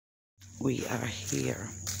We are here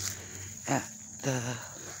at the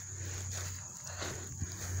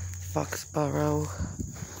Foxborough.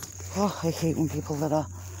 Oh, I hate when people litter.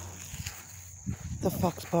 The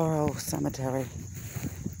Foxborough Cemetery.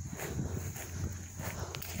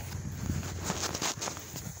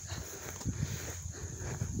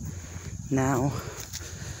 Now,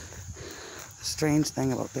 the strange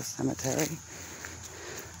thing about this cemetery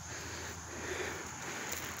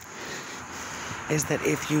is that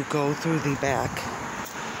if you go through the back,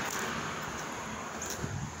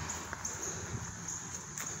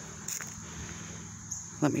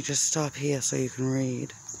 let me just stop here so you can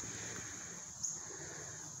read.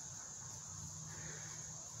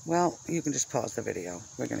 Well, you can just pause the video.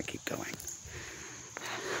 We're going to keep going.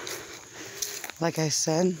 Like I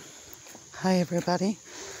said, hi everybody.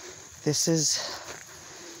 This is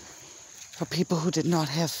for people who did not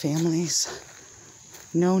have families.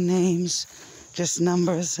 No names, just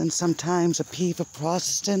numbers, and sometimes a P for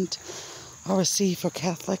Protestant or a C for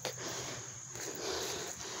Catholic.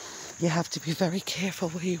 You have to be very careful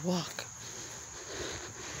where you walk.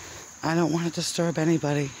 I don't want to disturb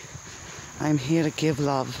anybody. I'm here to give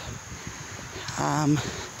love.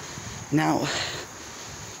 Now,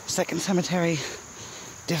 second cemetery,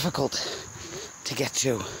 difficult to get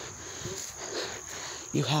to.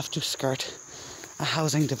 You have to skirt a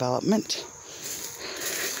housing development.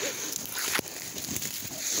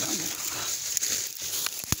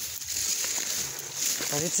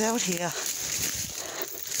 But it's out here.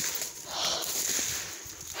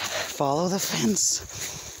 Follow the fence.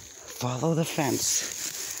 Follow the fence.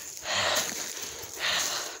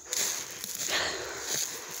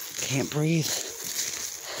 Can't breathe.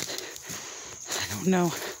 I don't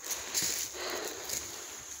know.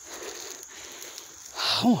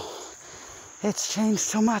 Oh, it's changed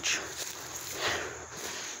so much.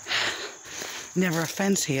 Never a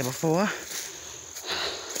fence here before.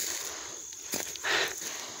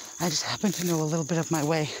 I just happen to know a little bit of my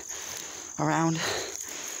way around.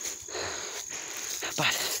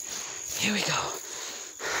 But here we go.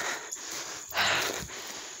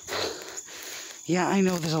 Yeah, I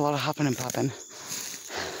know there's a lot of hopping and popping.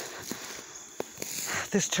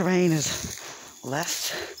 This terrain is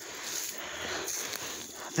less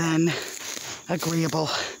than agreeable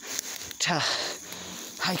to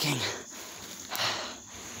hiking.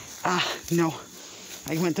 No,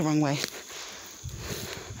 I went the wrong way.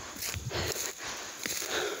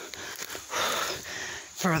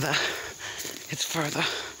 Further. It's further.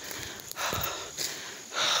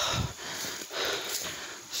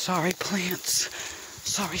 Sorry, plants.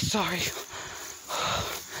 Sorry.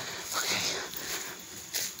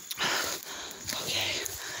 Okay.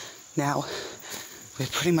 Now, we're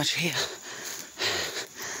pretty much here.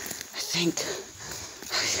 I think.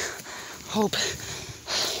 I hope.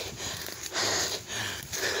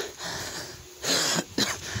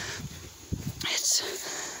 It's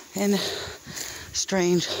in a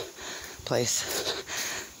strange place.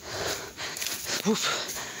 Oof.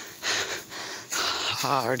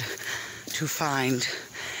 Hard to find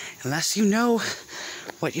unless you know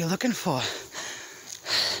what you're looking for.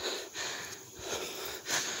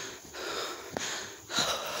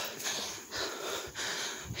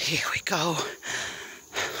 Here we go.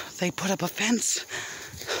 They put up a fence.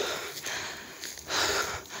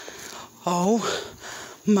 Oh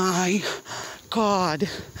my God.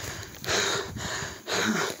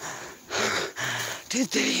 Did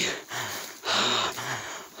they?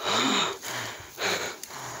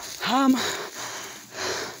 I'm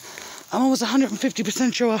almost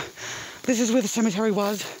 150% sure this is where the cemetery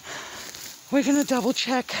was. We're gonna double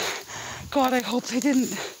check. God, I hope they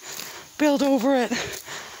didn't build over it.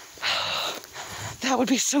 That would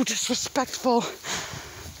be so disrespectful.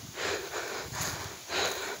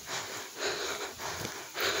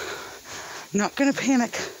 Not gonna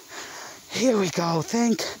panic. Here we go.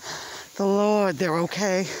 Thank the Lord they're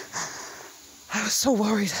okay. I was so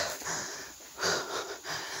worried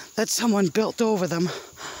that someone built over them.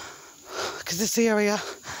 Because this area,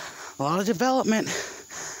 a lot of development.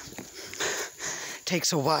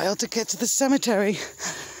 Takes a while to get to the cemetery.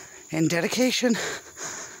 And dedication.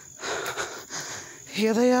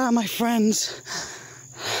 Here they are, my friends.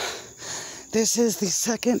 This is the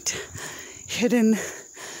second hidden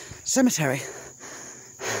cemetery.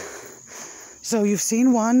 So you've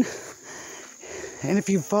seen one, and if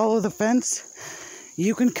you follow the fence,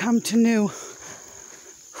 you can come to new.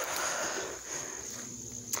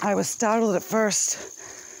 I was startled at first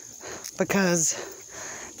because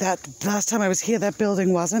that last time I was here, that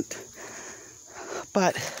building wasn't.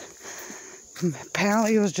 But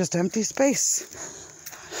apparently it was just empty space.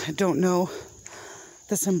 I don't know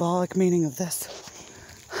the symbolic meaning of this.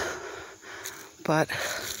 But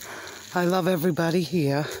I love everybody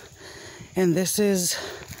here. And this is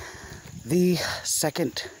the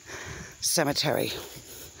second cemetery.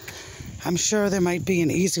 I'm sure there might be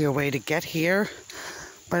an easier way to get here,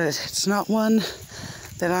 but it's not one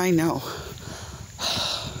that I know.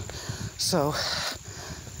 So,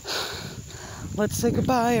 let's say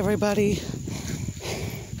goodbye, everybody.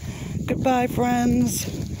 Goodbye,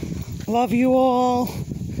 friends. Love you all.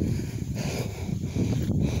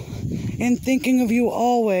 And thinking of you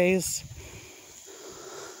always.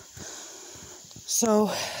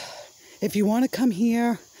 So, if you want to come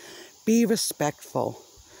here, be respectful.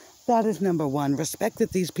 That is number one. Respect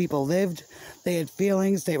that these people lived. They had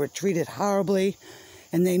feelings. They were treated horribly.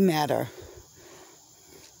 And they matter.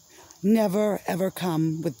 Never, ever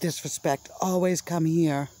come with disrespect. Always come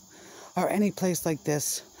here, or any place like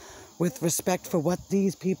this, with respect for what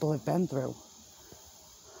these people have been through.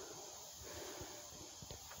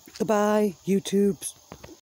 Goodbye, YouTubes.